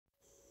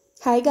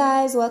Hi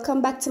guys, welcome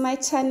back to my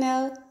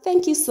channel.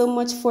 Thank you so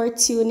much for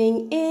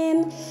tuning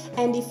in,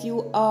 and if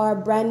you are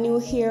brand new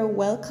here,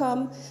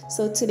 welcome.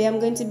 So today I'm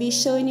going to be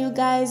showing you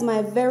guys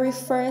my very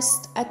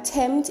first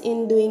attempt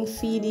in doing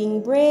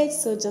feeding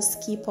braids, so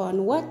just keep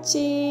on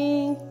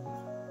watching.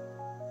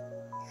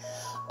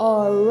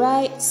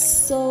 Alright,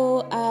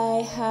 so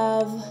I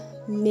have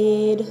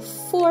made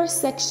 4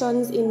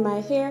 sections in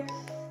my hair.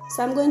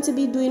 So I'm going to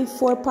be doing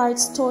 4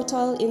 parts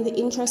total. In the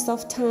interest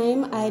of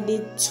time, I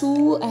did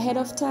 2 ahead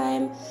of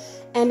time,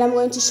 and I'm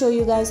going to show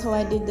you guys how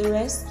I did the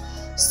rest.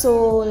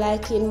 So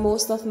like in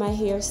most of my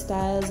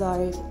hairstyles,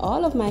 or if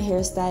all of my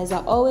hairstyles,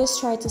 I always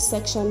try to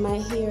section my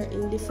hair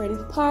in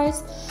different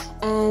parts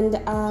and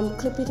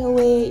clip it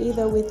away,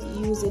 either with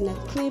using a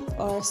clip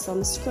or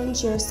some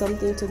scrunchie or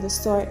something to the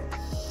sort.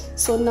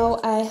 So now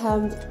I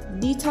have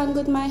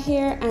detangled my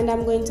hair, and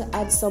I'm going to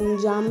add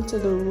some jam to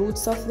the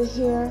roots of the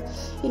hair,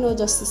 you know,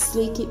 just to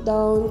sleek it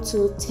down,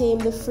 to tame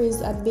the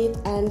frizz a bit,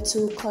 and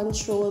to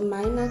control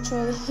my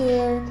natural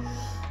hair.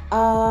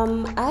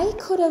 I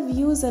could have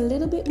used a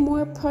little bit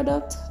more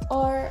product,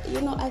 or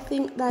you know, I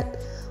think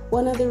that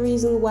one of the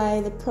reasons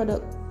why the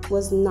product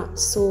was not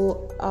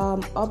so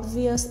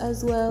obvious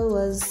as well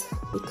was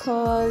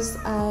because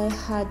I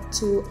had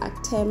to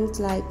attempt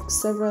like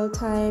several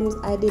times.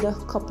 I did a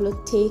couple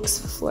of takes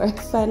before I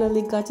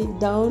finally got it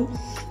down,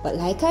 but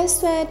like I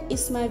said,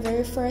 it's my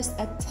very first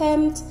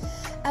attempt.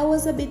 I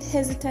was a bit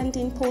hesitant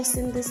in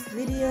posting this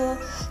video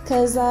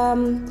because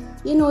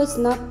you know, it's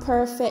not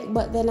perfect,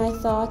 but then I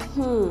thought,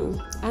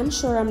 I'm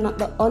sure I'm not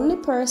the only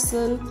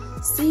person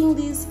seeing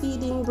these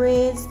feeding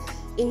braids,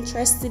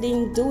 interested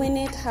in doing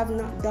it, have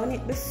not done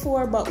it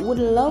before but would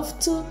love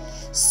to.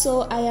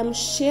 So I am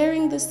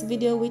sharing this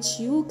video with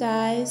you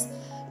guys,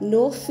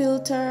 no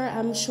filter.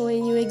 I'm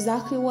showing you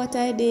exactly what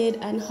I did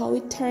and how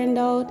it turned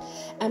out.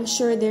 I'm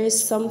sure there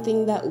is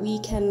something that we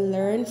can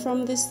learn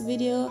from this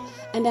video,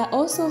 and I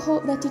also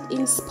hope that it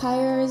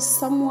inspires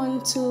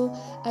someone to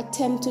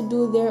attempt to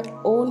do their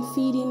own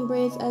feeding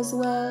braids as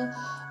well,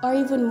 or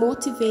even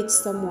motivate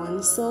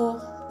someone.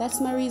 So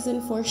that's my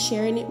reason for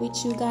sharing it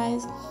with you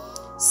guys.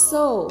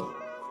 So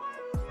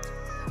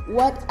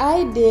what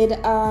I did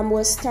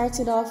was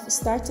started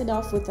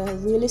off with a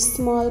really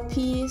small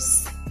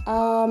piece.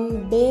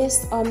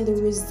 Based on the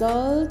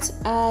result,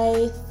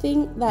 I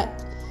think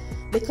that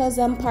because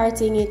I'm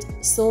parting it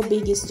so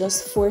big, it's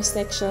just 4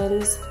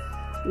 sections.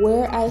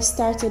 Where I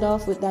started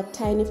off with that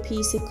tiny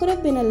piece, it could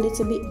have been a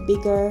little bit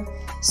bigger,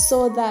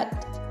 so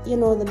that, you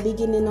know, the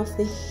beginning of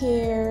the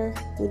hair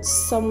would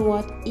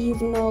somewhat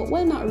even out.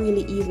 Well, not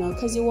really even out,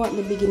 because you want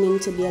the beginning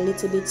to be a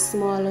little bit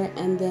smaller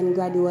and then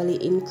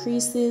gradually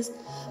increases.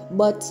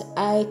 But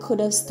I could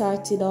have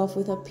started off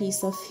with a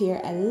piece of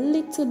hair a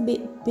little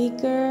bit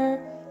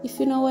bigger, if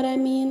you know what I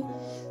mean,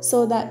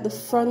 so that the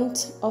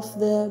front of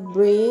the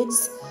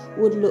braids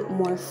would look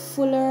more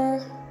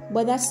fuller.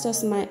 But that's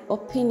just my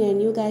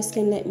opinion. You guys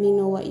can let me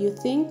know what you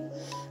think.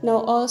 Now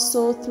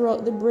also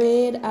throughout the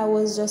braid, I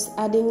was just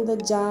adding the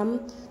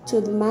jam to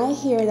my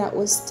hair that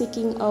was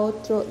sticking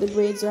out throughout the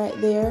braids right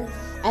there.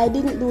 I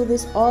didn't do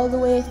this all the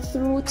way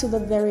through to the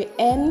very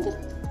end.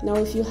 Now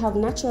if you have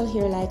natural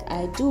hair like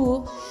I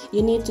do,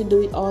 you need to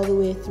do it all the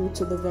way through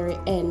to the very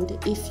end.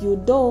 If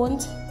you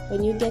don't,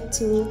 when you get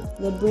to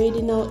the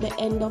braiding out the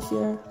end of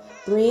your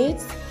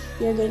braids,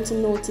 you're going to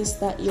notice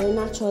that your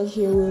natural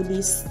hair will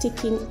be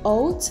sticking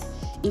out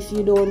if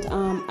you don't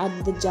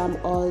add the jam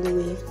all the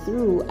way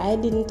through. I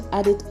didn't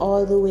add it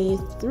all the way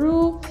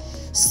through,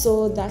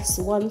 so that's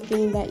one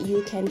thing that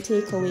you can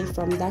take away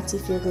from that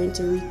if you're going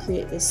to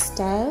recreate this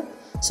style.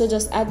 So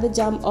just add the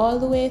jam all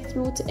the way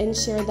through to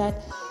ensure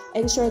that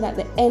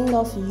the end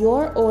of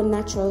your own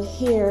natural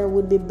hair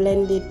would be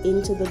blended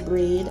into the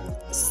braid,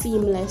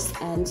 seamless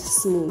and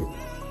smooth.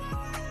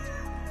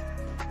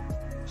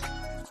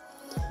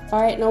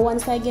 Alright, now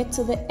once I get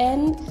to the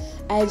end,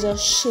 I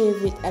just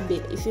shave it a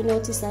bit. If you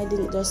notice, I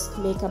didn't just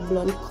make a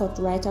blunt cut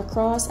right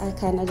across. I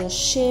kind of just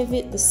shave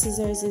it. The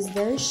scissors is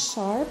very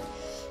sharp,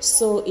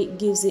 so it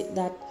gives it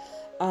that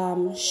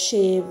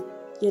shave,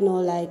 you know,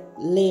 like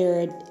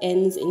layered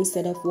ends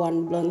instead of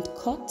one blunt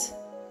cut.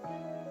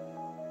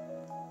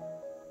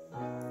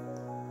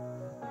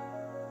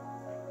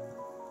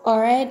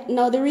 Alright,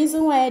 now the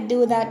reason why I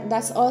do that,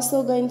 that's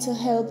also going to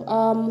help.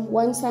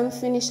 Once I'm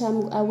finished,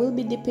 I will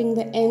be dipping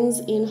the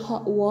ends in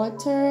hot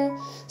water.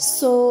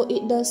 So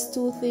it does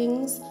 2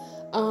 things.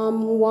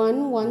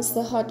 One, once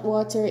the hair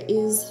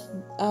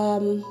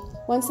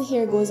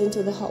goes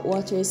into the hot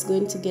water, it's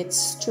going to get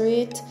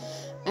straight.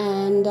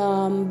 And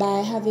by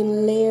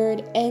having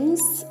layered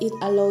ends, it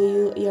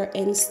allows your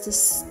ends to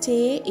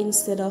stay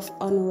instead of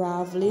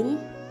unraveling.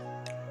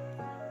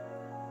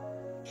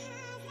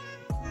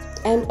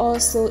 And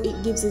also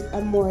it gives it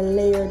a more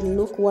layered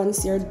look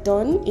once you're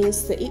done.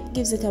 It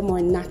gives it a more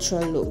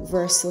natural look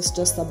versus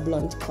just a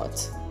blunt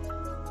cut.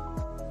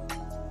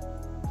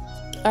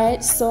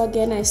 Alright, so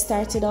again, I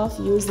started off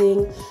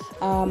using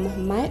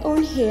my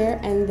own hair,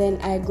 and then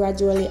I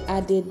gradually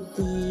added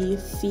the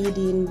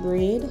feeding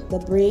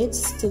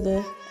braids to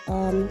the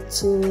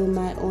to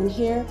my own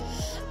hair.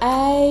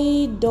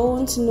 I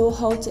don't know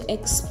how to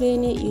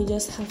explain it. You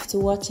just have to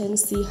watch and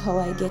see how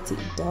I get it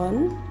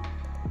done.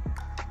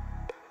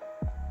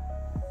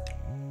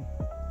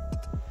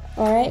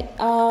 Alright,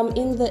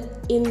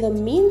 in the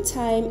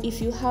meantime,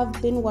 if you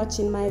have been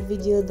watching my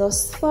video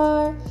thus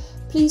far,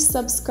 please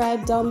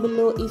subscribe down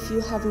below if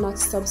you have not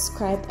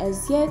subscribed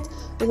as yet.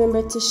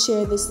 Remember to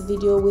share this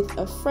video with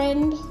a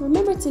friend.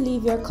 Remember to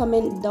leave your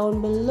comment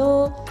down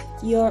below.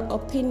 Your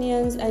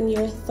opinions and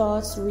your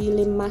thoughts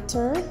really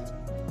matter.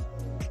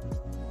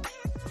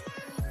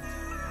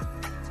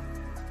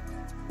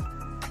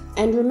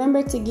 And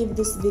remember to give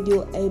this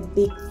video a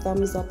big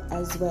thumbs up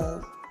as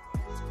well.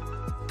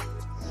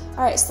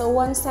 Alright, so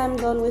once I'm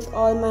done with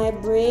all my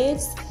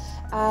braids,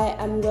 I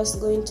am just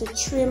going to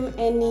trim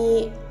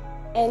any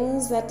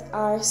ends that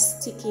are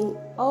sticking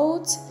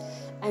out,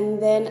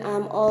 and then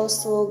I'm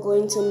also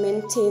going to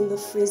maintain the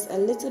frizz a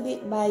little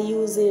bit by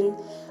using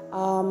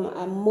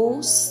a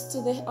mousse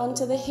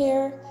onto the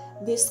hair.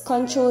 This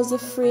controls the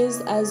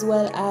frizz as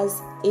well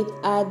as it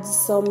adds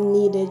some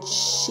needed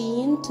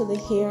sheen to the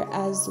hair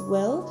as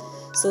well,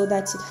 so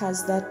that it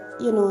has that,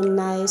 you know,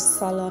 nice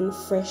salon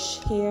fresh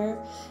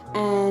hair.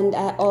 And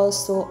I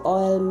also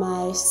oil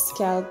my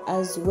scalp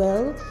as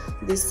well.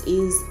 This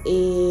is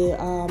a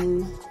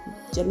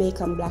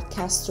Jamaican black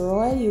castor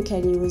oil. You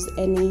can use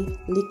any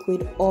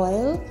liquid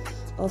oil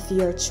of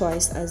your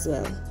choice as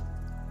well.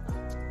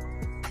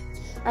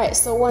 Alright,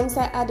 so once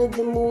I added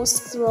the mousse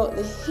throughout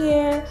the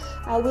hair,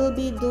 I will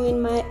be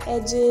doing my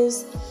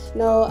edges.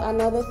 Now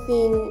another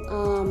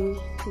thing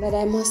that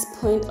I must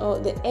point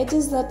out, the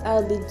edges that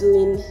I'll be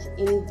doing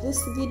in this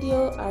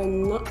video are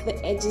not the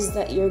edges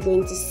that you're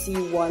going to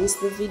see once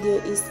the video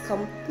is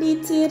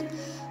completed.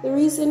 The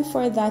reason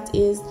for that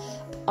is,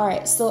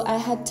 alright, so I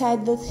had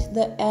tied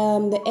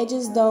the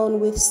edges down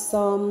with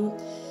some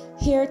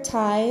hair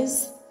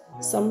ties,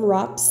 some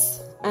wraps,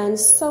 and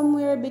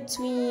somewhere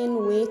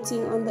between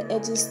waiting on the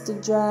edges to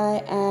dry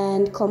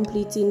and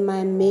completing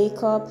my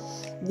makeup,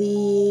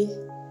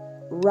 the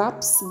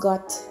wraps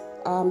got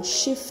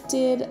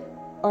shifted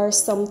or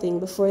something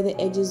before the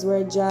edges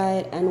were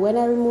dried, and when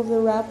I removed the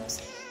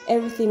wraps,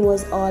 everything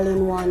was all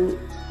in one.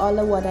 All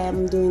of what I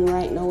am doing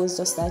right now was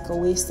just like a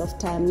waste of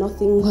time.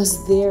 Nothing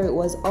was there, it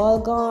was all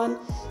gone,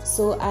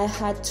 so I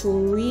had to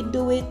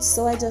redo it.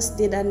 So I just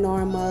did a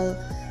normal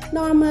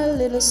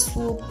little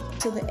swoop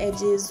to the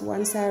edges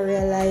once I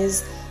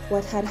realized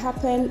what had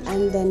happened,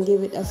 and then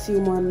give it a few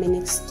more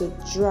minutes to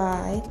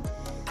dry.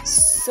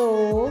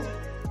 So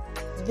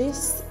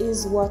this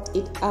is what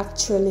it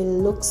actually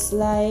looks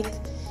like,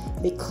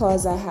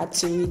 because I had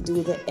to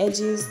redo the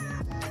edges.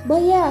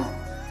 But yeah,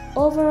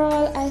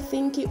 overall I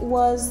think it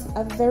was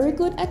a very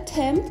good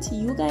attempt.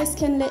 You guys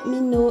can let me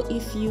know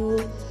if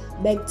you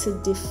beg to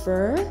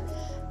differ,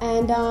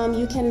 and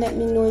you can let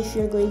me know if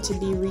you're going to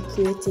be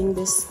recreating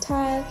this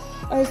style,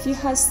 or if you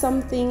have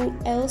something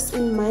else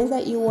in mind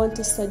that you want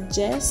to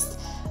suggest.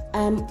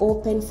 I'm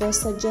open for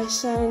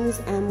suggestions.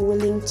 I'm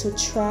willing to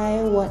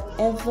try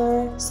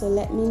whatever, so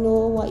let me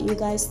know what you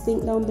guys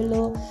think down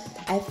below.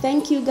 I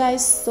thank you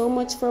guys so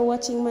much for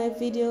watching my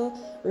video.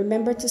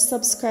 Remember to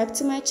subscribe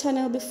to my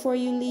channel before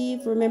you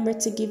leave. Remember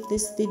to give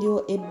this video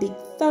a big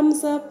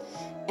thumbs up,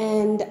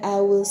 and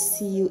I will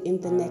see you in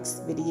the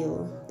next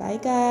video. Bye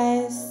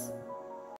guys.